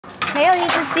没有一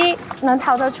只鸡能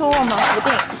逃得出我们福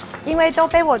鼎，因为都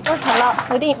被我做成了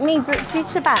福鼎蜜汁鸡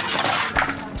翅版。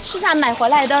市场买回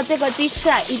来的这个鸡翅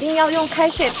啊，一定要用开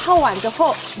水泡完之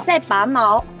后再拔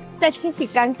毛，再清洗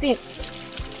干净。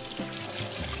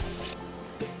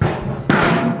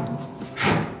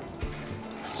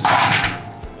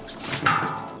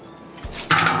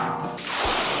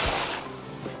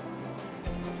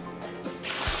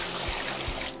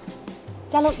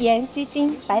加入盐、鸡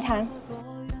精、白糖，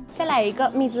再来一个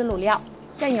蜜汁卤料、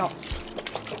酱油。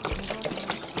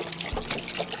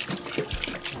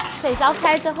水烧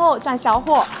开之后转小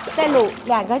火，再卤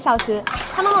2个小时。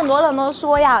他们很多人都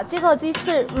说呀，这个鸡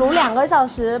翅卤2个小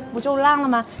时不就烂了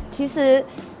吗？其实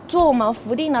做我们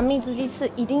福鼎的蜜汁鸡翅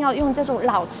一定要用这种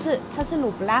老翅，它是卤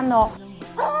不烂的哦。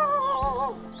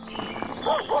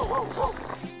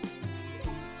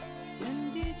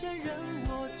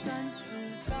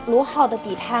卤好的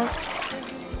底汤，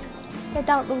再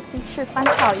倒入鸡翅翻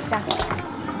炒一下。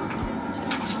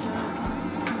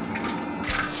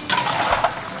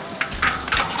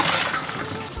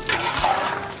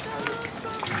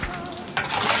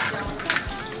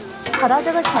炒到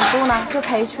这个程度呢，就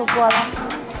可以出锅了。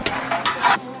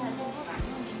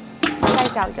再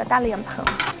找一个大脸盆。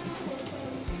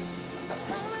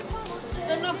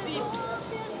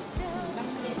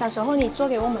小时候你做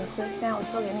给我们吃，现在我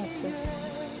做给你吃。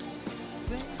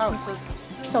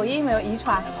手艺没有遗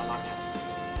传。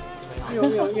有。